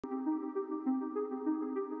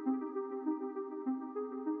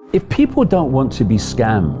If people don't want to be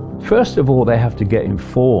scammed, first of all, they have to get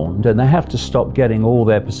informed and they have to stop getting all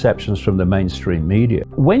their perceptions from the mainstream media.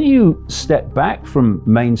 When you step back from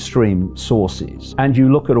mainstream sources and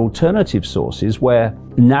you look at alternative sources where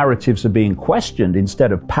narratives are being questioned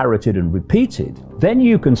instead of parroted and repeated, then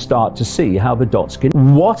you can start to see how the dots can.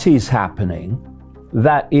 What is happening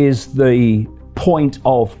that is the point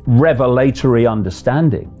of revelatory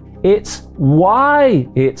understanding? It's why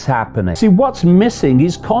it's happening. See, what's missing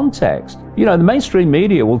is context. You know, the mainstream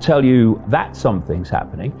media will tell you that something's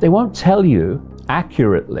happening. They won't tell you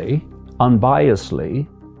accurately, unbiasedly,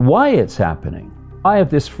 why it's happening. I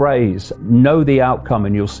have this phrase, know the outcome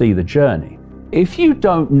and you'll see the journey. If you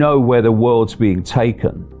don't know where the world's being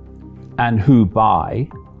taken and who by,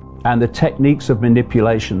 and the techniques of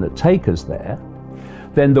manipulation that take us there,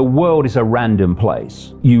 then the world is a random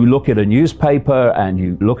place. You look at a newspaper and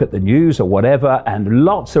you look at the news or whatever, and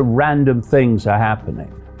lots of random things are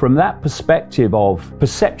happening. From that perspective of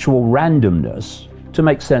perceptual randomness, to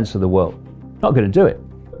make sense of the world, not going to do it.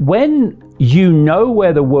 When you know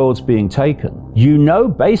where the world's being taken, you know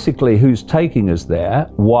basically who's taking us there,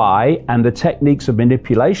 why, and the techniques of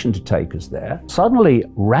manipulation to take us there, suddenly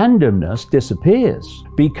randomness disappears,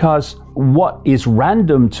 because what is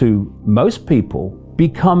random to most people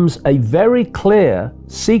becomes a very clear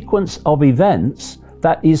sequence of events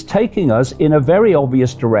that is taking us in a very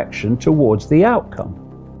obvious direction towards the outcome.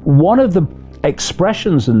 One of the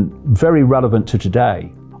expressions, and very relevant to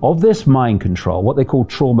today, of this mind control, what they call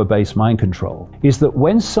trauma-based mind control, is that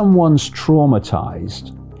when someone's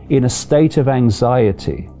traumatized, in a state of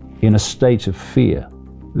anxiety, in a state of fear,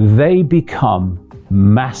 they become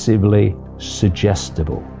massively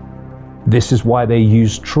suggestible. This is why they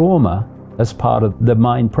use trauma as part of the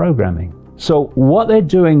mind programming. So what they're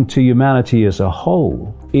doing to humanity as a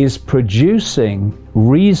whole is producing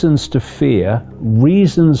reasons to fear,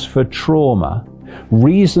 reasons for trauma,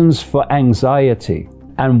 reasons for anxiety.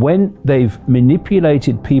 And when they've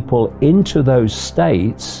manipulated people into those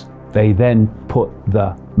states, they then put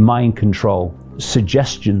the mind control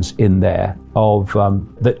suggestions in there of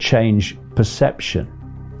that change perception.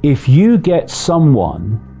 If you get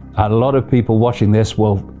someone, and a lot of people watching this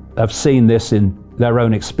will have seen this in their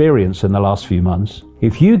own experience in the last few months.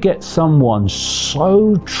 If you get someone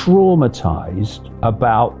so traumatized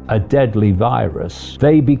about a deadly virus,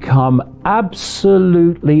 they become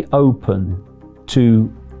absolutely open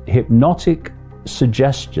to hypnotic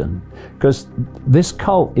suggestion, because this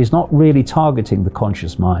cult is not really targeting the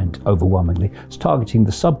conscious mind overwhelmingly. It's targeting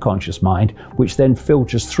the subconscious mind, which then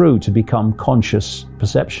filters through to become conscious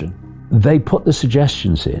perception. They put the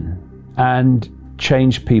suggestions in and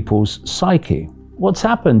change people's psyche. What's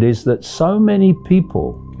happened is that so many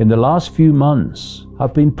people in the last few months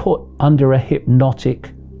have been put under a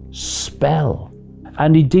hypnotic spell.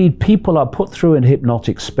 And indeed, people are put through a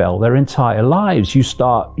hypnotic spell their entire lives. You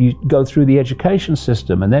go through the education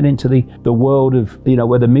system and then into the world of,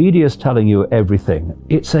 where the media is telling you everything.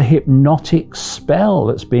 It's a hypnotic spell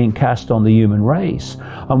that's being cast on the human race.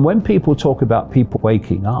 And when people talk about people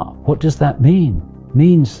waking up, what does that mean? It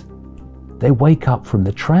means they wake up from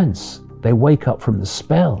the trance. They wake up from the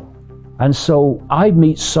spell. And so I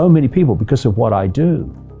meet so many people because of what I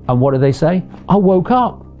do. And what do they say? I woke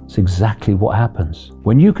up. It's exactly what happens.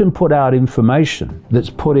 When you can put out information that's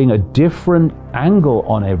putting a different angle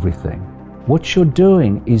on everything, what you're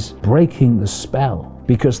doing is breaking the spell,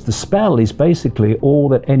 because the spell is basically all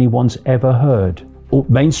that anyone's ever heard.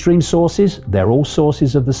 Mainstream sources, they're all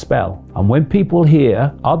sources of the spell. And when people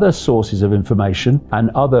hear other sources of information and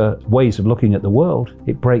other ways of looking at the world,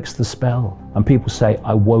 it breaks the spell. And people say,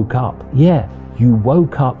 I woke up. Yeah, you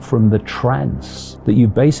woke up from the trance that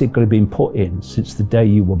you've basically been put in since the day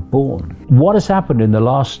you were born. What has happened in the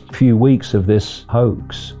last few weeks of this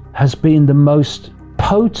hoax has been the most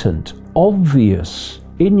potent, obvious,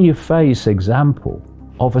 in-your-face example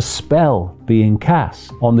of a spell being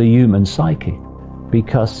cast on the human psyche.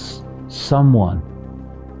 Because someone,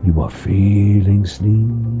 you are feeling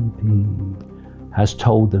sleepy, has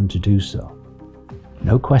told them to do so.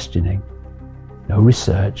 No questioning, no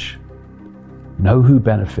research, no who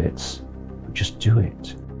benefits, just do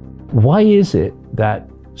it. Why is it that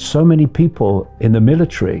so many people in the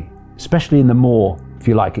military, especially in the more, if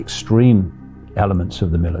you like, extreme elements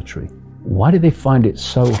of the military, why do they find it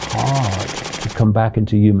so hard to come back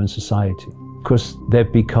into human society? Because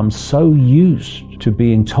they've become so used to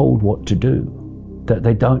being told what to do that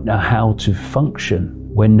they don't know how to function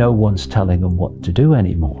when no one's telling them what to do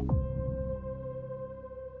anymore.